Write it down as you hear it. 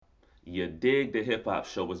Your Dig the Hip Hop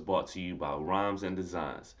Show is brought to you by Rhymes and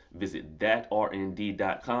Designs. Visit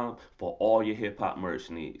thatrnd.com for all your hip hop merch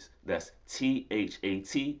needs. That's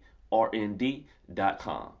THATRND.com.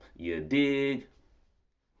 You dig?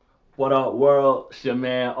 What up, world? It's your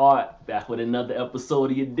man Art, back with another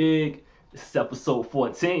episode of You Dig. This is episode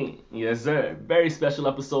 14. Yes, sir. Very special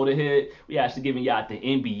episode ahead. We actually giving y'all the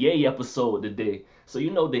NBA episode today. So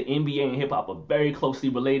you know the NBA and hip hop are very closely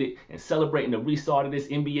related, and celebrating the restart of this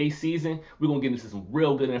NBA season, we're gonna get into some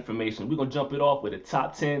real good information. We're gonna jump it off with the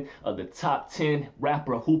top 10 of the top 10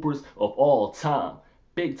 rapper hoopers of all time.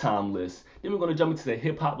 Big time list. Then we're gonna jump into the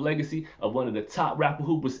hip hop legacy of one of the top rapper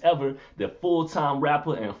hoopers ever, the full-time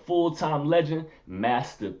rapper and full-time legend,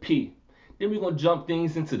 Master P. Then we're going to jump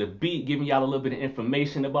things into the beat, giving y'all a little bit of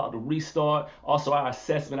information about the restart, also our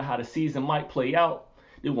assessment of how the season might play out.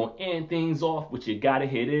 Then we're going to end things off with You Gotta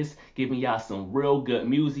Hear This, giving y'all some real good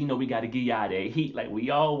music. You know we got to give y'all that heat like we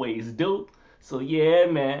always do. So yeah,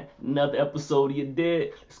 man, another episode of You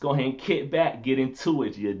Dig. Let's go ahead and kick back, get into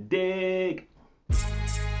it. You dig?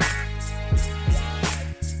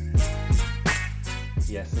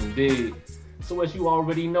 Yes, indeed. So as you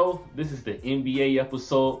already know, this is the NBA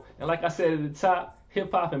episode, and like I said at the top,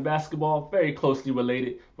 hip hop and basketball very closely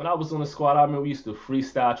related. When I was on the squad, I remember we used to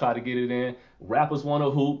freestyle, try to get it in. Rappers want to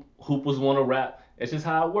hoop, hoopers want to rap. It's just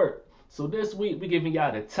how it worked. So this week we're giving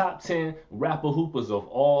y'all the top 10 rapper hoopers of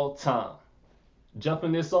all time.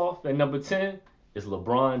 Jumping this off at number 10 is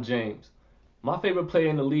LeBron James. My favorite player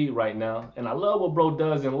in the league right now, and I love what bro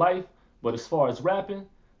does in life, but as far as rapping,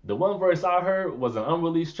 the one verse I heard was an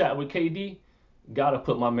unreleased track with KD. Gotta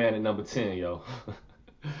put my man at number 10, yo.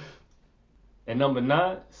 And number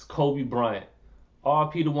 9 is Kobe Bryant.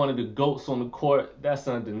 RP to one of the GOATs on the court, that's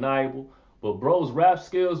undeniable. But bro's rap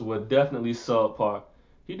skills were definitely subpar.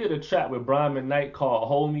 He did a track with Brian McKnight called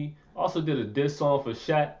Hold Me. Also did a diss song for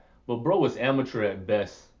Shaq, but bro was amateur at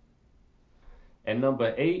best. And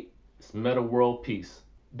number 8 is Metta World Peace.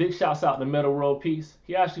 Big shouts out to Metta World Peace.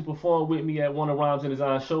 He actually performed with me at one of Rhymes and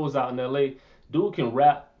Design shows out in LA. Dude can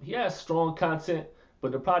rap. He has strong content,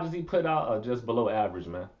 but the projects he put out are just below average,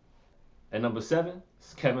 man. And number 7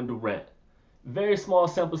 is Kevin Durant. Very small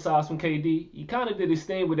sample size from KD. He kind of did his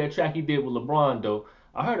thing with that track he did with LeBron, though.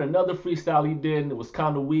 I heard another freestyle he did, and it was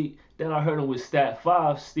kind of weak. Then I heard him with Stat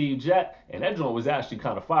 5, Steve Jack, and that joint was actually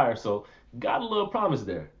kind of fire, so got a little promise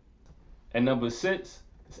there. And number 6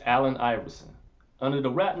 is Allen Iverson. Under the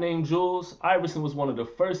rap name Jules, Iverson was one of the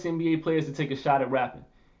first NBA players to take a shot at rapping.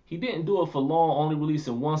 He didn't do it for long, only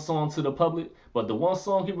releasing one song to the public, but the one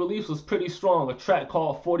song he released was pretty strong, a track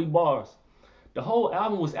called 40 Bars. The whole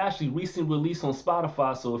album was actually recently released on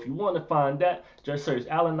Spotify, so if you want to find that, just search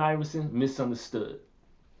Allen Iverson Misunderstood.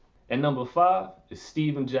 And number 5 is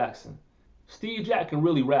Steven Jackson. Steve Jack can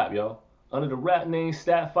really rap, y'all. Under the rap name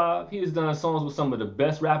Stat 5, he has done songs with some of the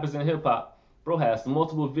best rappers in hip hop. Bro has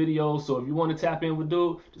multiple videos, so if you want to tap in with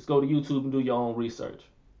dude, just go to YouTube and do your own research.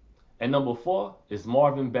 And number 4 is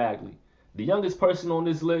Marvin Bagley. The youngest person on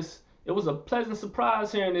this list. It was a pleasant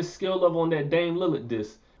surprise hearing his skill level on that Dame Lillard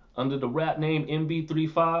diss. Under the rap name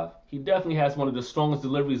MB35, he definitely has one of the strongest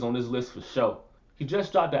deliveries on this list for sure. He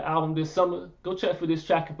just dropped the album this summer. Go check for this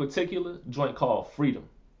track in particular, joint called Freedom.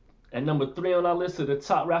 And number 3 on our list of the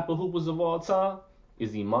top rapper hoopers of all time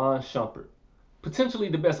is Iman Shumpert. Potentially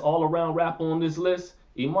the best all-around rapper on this list,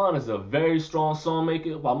 Iman is a very strong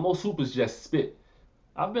songmaker, while most hoopers just spit.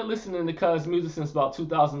 I've been listening to Cuz music since about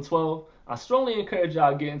 2012. I strongly encourage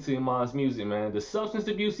y'all to get into Iman's music, man. The Substance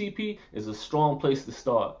Abuse EP is a strong place to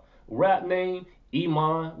start. Rap name,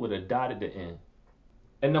 Iman with a dot at the end.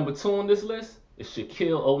 And number 2 on this list is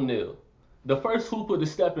Shaquille O'Neal. The first hooper to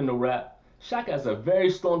step into rap, Shaq has a very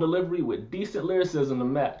strong delivery with decent lyricism to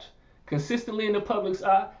match. Consistently in the public's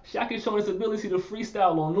eye, Shaq has shown his ability to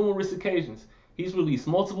freestyle on numerous occasions. He's released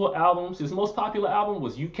multiple albums. His most popular album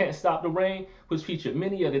was You Can't Stop the Rain, which featured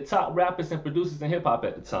many of the top rappers and producers in hip-hop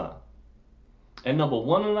at the time. And number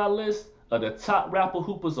 1 on our list of the top rapper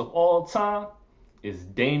hoopers of all time is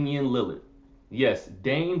Damian Lillard. Yes,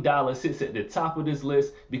 Dame Dollar sits at the top of this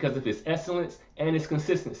list because of his excellence and his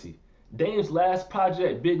consistency. Dame's last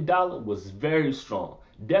project, Big Dollar, was very strong,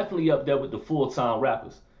 definitely up there with the full-time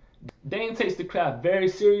rappers. Dame takes the craft very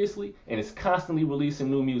seriously and is constantly releasing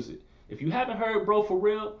new music. If you haven't heard bro for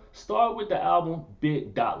real, start with the album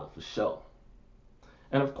Big Dollar for sure.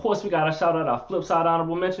 And of course we gotta shout out our flip side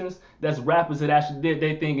honorable mentions. That's rappers that actually did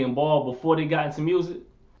their thing in ball before they got into music.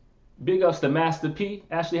 Big ups to Master P,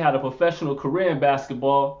 actually had a professional career in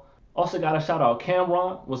basketball. Also gotta shout out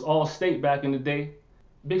Cameron, was all state back in the day.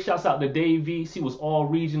 Big shouts out to Dave East, he was all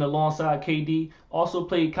region alongside KD. Also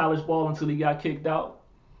played college ball until he got kicked out.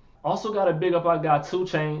 Also got to big up our guy 2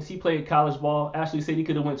 Chainz. He played college ball. Actually said he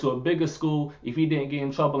could have went to a bigger school if he didn't get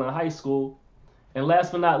in trouble in high school. And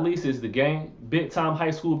last but not least is The Game. Big time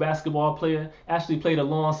high school basketball player. Actually played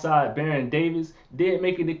alongside Baron Davis. Did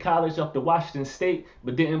make it to college up to Washington State,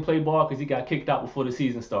 but didn't play ball because he got kicked out before the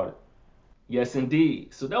season started. Yes,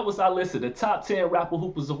 indeed. So that was our list of the top 10 rapper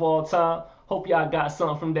hoopers of all time. Hope y'all got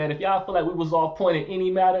something from that. If y'all feel like we was off point in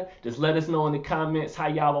any matter, just let us know in the comments how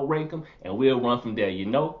y'all will rank them, and we'll run from there, you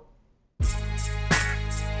know?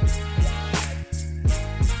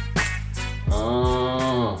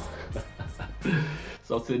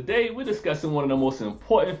 So today we're discussing one of the most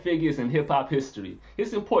important figures in hip-hop history.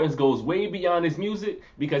 His importance goes way beyond his music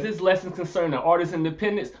because his lessons concerning artist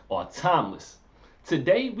independence are timeless.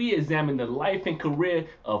 Today we examine the life and career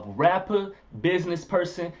of rapper, business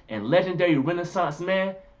person, and legendary Renaissance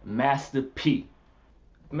man, Master P.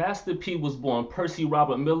 Master P was born Percy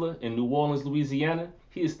Robert Miller in New Orleans, Louisiana.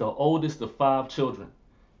 He is the oldest of 5 children.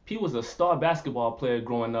 P was a star basketball player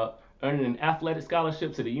growing up, earning an athletic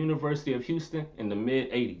scholarship to the University of Houston in the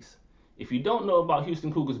mid-80s. If you don't know about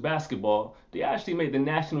Houston Cougars basketball, they actually made the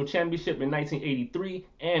national championship in 1983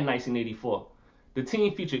 and 1984. The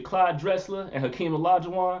team featured Clyde Drexler and Hakeem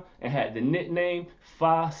Olajuwon and had the nickname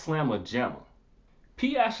Phi Slamma Jamma.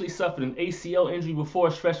 P actually suffered an ACL injury before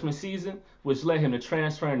his freshman season, which led him to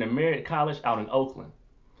transfer to Merritt College out in Oakland.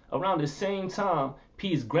 Around the same time,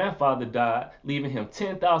 P's grandfather died, leaving him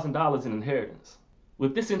 $10,000 in inheritance.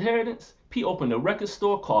 With this inheritance, P opened a record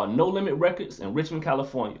store called No Limit Records in Richmond,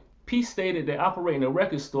 California. P stated that operating a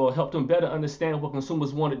record store helped him better understand what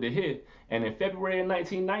consumers wanted to hear, and in February of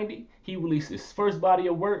 1990, he released his first body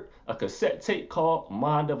of work, a cassette tape called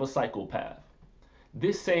Mind of a Psychopath.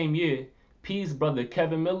 This same year, P's brother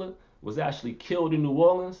Kevin Miller was actually killed in New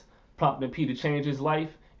Orleans, prompting P to change his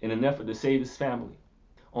life in an effort to save his family.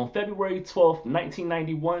 On February 12,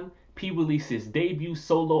 1991, P released his debut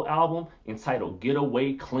solo album entitled Get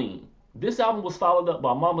Away Clean. This album was followed up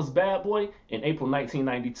by Mama's Bad Boy in April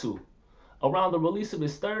 1992. Around the release of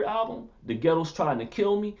his third album, The Ghetto's Trying to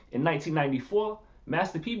Kill Me, in 1994,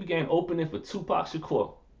 Master P began opening for Tupac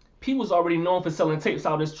Shakur. P was already known for selling tapes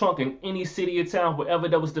out of his trunk in any city or town wherever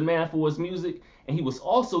there was demand for his music, and he was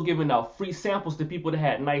also giving out free samples to people that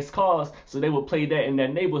had nice cars so they would play that in their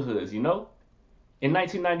neighborhoods, you know? In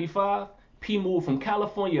 1995, P moved from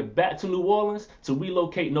California back to New Orleans to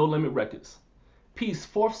relocate No Limit Records. P's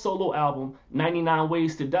 4th solo album, 99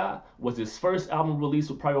 Ways to Die, was his first album released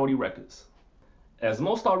with Priority Records. As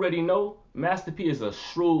most already know, Master P is a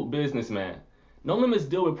shrewd businessman. No Limit's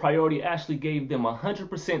deal with Priority actually gave them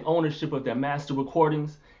 100% ownership of their master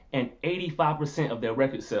recordings and 85% of their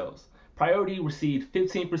record sales. Priority received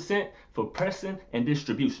 15% for pressing and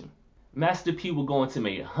distribution. Master P will go on to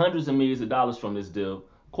make hundreds of millions of dollars from this deal.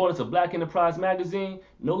 According to Black Enterprise magazine,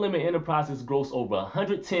 No Limit Enterprises grossed over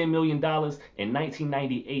 $110 million in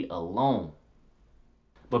 1998 alone.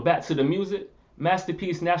 But back to the music, Master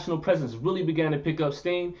P's national presence really began to pick up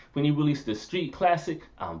steam when he released the street classic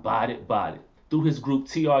I'm Bout It, Bout It through his group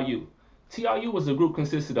TRU. TRU was a group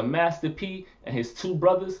consisted of Master P and his 2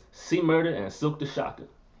 brothers, C Murder and Silk the Shocker.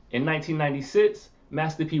 In 1996,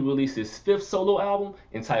 Master P released his 5th solo album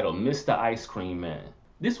entitled Mr. Ice Cream Man.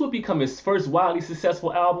 This would become his first wildly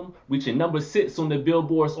successful album, reaching number 6 on the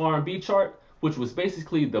Billboard's R&B chart, which was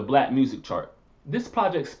basically the black music chart. This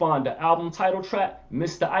project spawned the album title track,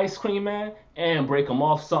 Mr. Ice Cream Man, and Break 'Em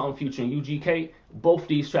Off Something featuring UGK. Both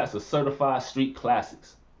these tracks are certified street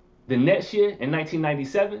classics. The next year, in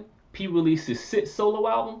 1997, P released his 6th solo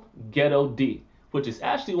album, Ghetto D, which is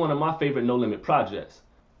actually one of my favorite No Limit projects.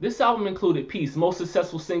 This album included P's most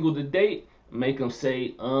successful single to date, Make 'Em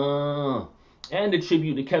Say, and a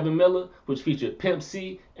tribute to Kevin Miller, which featured Pimp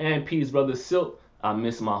C and P's brother Silk, I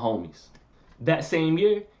Miss My Homies. That same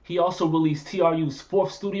year, he also released TRU's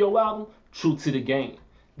 4th studio album, True to the Game.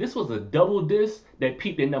 This was a double disc that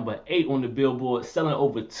peaked at number 8 on the Billboard, selling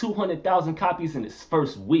over 200,000 copies in its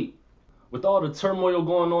first week. With all the turmoil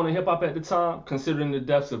going on in hip-hop at the time, considering the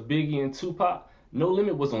deaths of Biggie and Tupac, No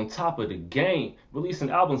Limit was on top of the game, releasing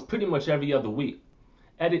albums pretty much every other week.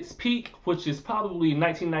 At its peak, which is probably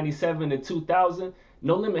 1997 to 2000,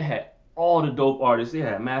 No Limit had all the dope artists. They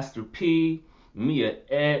had Master P, Mia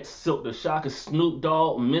X, Silk the Shocker, Snoop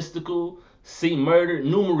Dogg, Mystical, C Murder,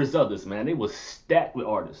 numerous others, man. They was stacked with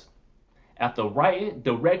artists. After writing,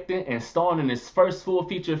 directing, and starring in his first full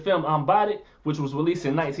feature film, I'm Bout It, which was released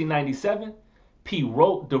in 1997, P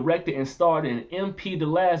wrote, directed, and starred in MP The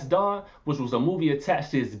Last Don, which was a movie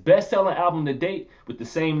attached to his best-selling album to date with the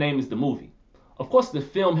same name as the movie. Of course, the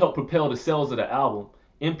film helped propel the sales of the album.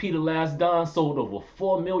 MP The Last Don sold over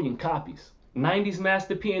 4 million copies. 90s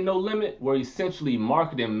Master P and No Limit were essentially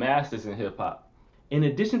marketing masters in hip hop. In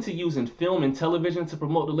addition to using film and television to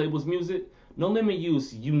promote the label's music, No Limit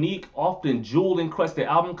used unique, often jewel-encrusted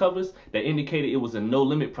album covers that indicated it was a No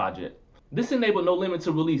Limit project. This enabled No Limit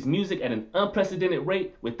to release music at an unprecedented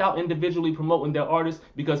rate without individually promoting their artists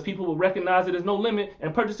because people would recognize it as No Limit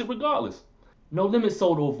and purchase it regardless. No Limit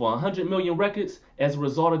sold over 100 million records as a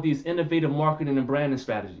result of these innovative marketing and branding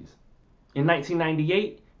strategies. In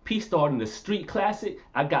 1998, P starred in the street classic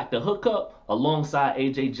I Got the Hookup alongside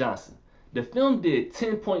AJ Johnson. The film did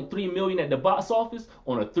 $10.3 million at the box office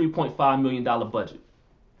on a $3.5 million budget.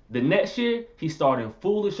 The next year, he starred in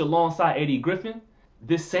Foolish alongside Eddie Griffin.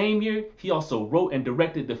 This same year, he also wrote and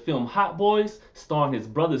directed the film Hot Boys, starring his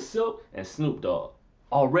brother Silk and Snoop Dogg.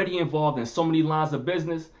 Already involved in so many lines of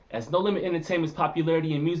business, as No Limit Entertainment's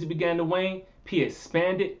popularity in music began to wane, P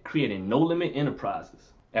expanded, creating No Limit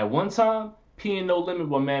Enterprises. At one time, P and No Limit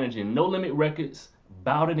were managing No Limit Records,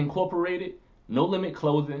 Bout It Incorporated, No Limit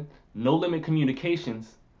Clothing, No Limit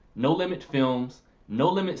Communications, No Limit Films, No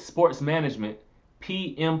Limit Sports Management,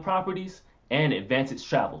 PM Properties, and Advantage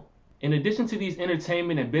Travel. In addition to these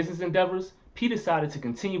entertainment and business endeavors, P decided to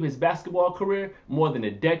continue his basketball career more than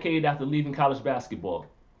a decade after leaving college basketball.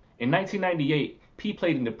 In 1998, P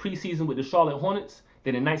played in the preseason with the Charlotte Hornets.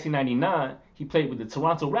 Then in 1999, he played with the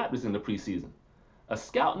Toronto Raptors in the preseason. A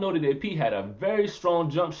scout noted that P had a very strong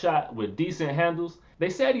jump shot with decent handles. They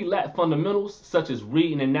said he lacked fundamentals such as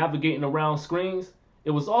reading and navigating around screens.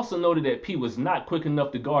 It was also noted that P was not quick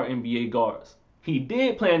enough to guard NBA guards. He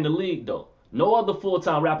did play in the league though. No other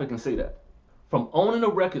full-time rapper can say that. From owning a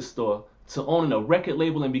record store to owning a record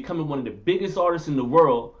label and becoming one of the biggest artists in the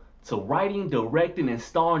world, to writing, directing, and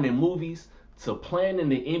starring in movies, to playing in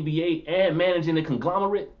the NBA and managing a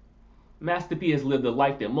conglomerate, Master P has lived a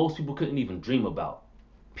life that most people couldn't even dream about.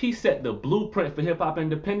 P set the blueprint for hip-hop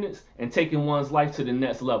independence and taking one's life to the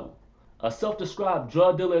next level. A self-described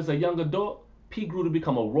drug dealer as a young adult, P grew to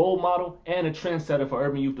become a role model and a trendsetter for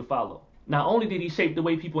urban youth to follow. Not only did he shape the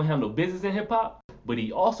way people handle business in hip-hop, but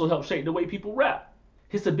he also helped shape the way people rap.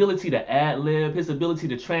 His ability to ad-lib, his ability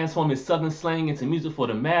to transform his southern slang into music for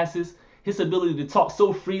the masses, his ability to talk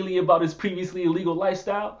so freely about his previously illegal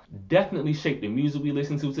lifestyle, definitely shaped the music we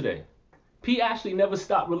listen to today. P actually never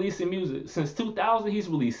stopped releasing music. Since 2000, he's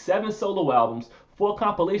released 7 solo albums, 4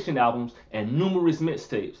 compilation albums, and numerous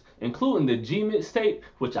mixtapes, including the G mixtape,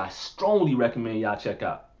 which I strongly recommend y'all check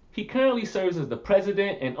out. He currently serves as the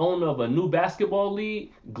president and owner of a new basketball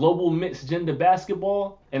league, Global Mixed Gender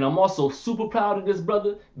Basketball, and I'm also super proud of this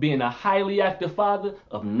brother being a highly active father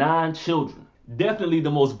of 9 children. Definitely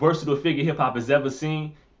the most versatile figure hip hop has ever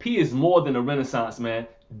seen. P is more than a renaissance man.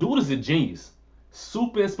 Dude is a genius.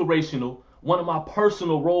 Super inspirational. One of my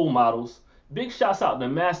personal role models. Big shouts out to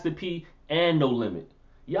Master P and No Limit.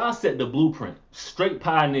 Y'all set the blueprint. Straight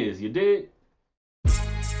pioneers, you dig?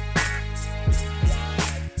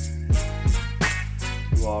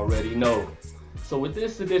 You already know. So with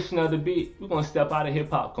this edition of The Beat, we're going to step out of hip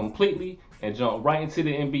hop completely and jump right into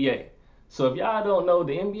the NBA. So if y'all don't know,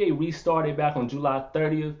 the NBA restarted back on July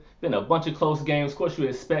 30th. Been a bunch of close games. Of course, you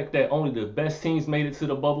expect that only the best teams made it to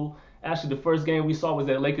the bubble. Actually, the first game we saw was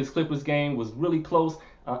that Lakers-Clippers game. Was really close.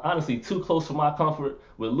 Honestly, too close for my comfort.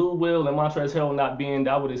 With Lou Will and Montrezl Harrell not being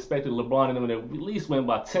there, I would have expected LeBron and them to at least win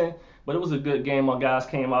by 10. But it was a good game. My guys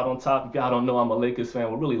came out on top. If y'all don't know, I'm a Lakers fan.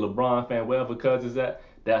 Well, really LeBron fan. Wherever Cuz is at,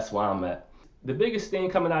 that's where I'm at. The biggest thing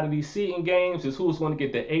coming out of these seeding games is who's going to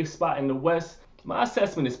get the 8th spot in the West. My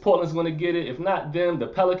assessment is Portland's going to get it. If not them, the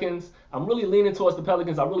Pelicans. I'm really leaning towards the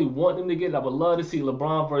Pelicans. I really want them to get it. I would love to see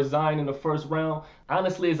LeBron versus Zion in the first round.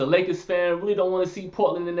 Honestly, as a Lakers fan, really don't want to see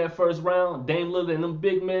Portland in that first round. Dame Lillard and them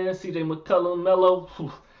big men, CJ McCollum, Melo,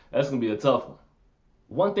 that's going to be a tough one.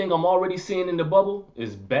 One thing I'm already seeing in the bubble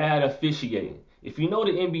is bad officiating. If you know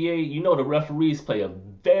the NBA, you know the referees play a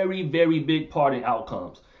very, very big part in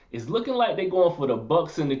outcomes. It's looking like they're going for the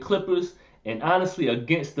Bucks and the Clippers, and honestly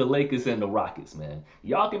against the Lakers and the Rockets, man.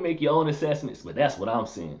 Y'all can make your own assessments, but that's what I'm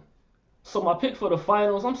seeing. So my pick for the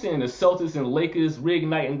finals, I'm seeing the Celtics and Lakers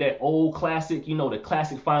reigniting that old classic, you know, the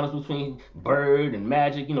classic finals between Bird and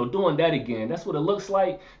Magic, you know, doing that again. That's what it looks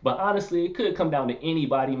like. But honestly, it could come down to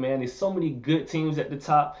anybody, man. There's so many good teams at the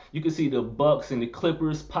top. You can see the Bucks and the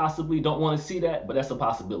Clippers possibly. Don't want to see that, but that's a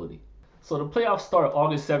possibility. So the playoffs start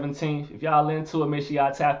August 17th. If y'all into it, make sure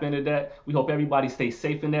y'all tap into that. We hope everybody stays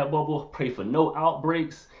safe in that bubble. Pray for no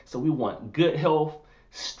outbreaks. So we want good health,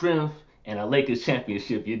 strength, and a Lakers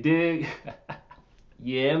championship. You dig?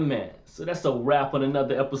 Yeah, man. So that's a wrap on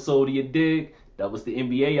another episode of You Dig. That was the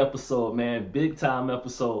NBA episode, man. Big time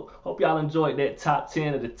episode. Hope y'all enjoyed that top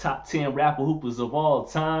 10 of the top 10 rapper hoopers of all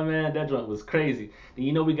time, man. That joint was crazy. Then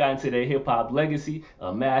you know we got into that hip hop legacy,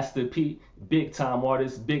 Master P, big time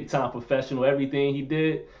artist, big time professional, everything he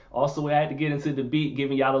did. Also, we had to get into the beat,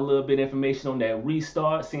 giving y'all a little bit of information on that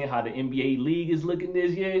restart, seeing how the NBA league is looking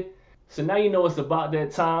this year. So now you know it's about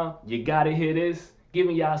that time. You gotta hear this.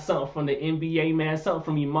 Giving y'all something from the NBA, man. Something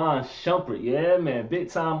from Iman Shumpert. Yeah, man. Big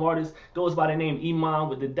time artist. Goes by the name Iman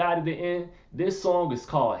with the dot at the end. This song is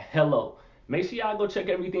called Hello. Make sure y'all go check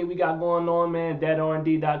everything we got going on, man.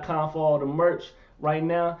 DatRD.com for all the merch. Right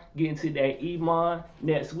now, getting to that Iman.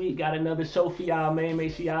 Next week, got another show for y'all, man.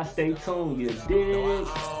 Make sure y'all stay tuned. You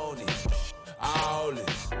dig?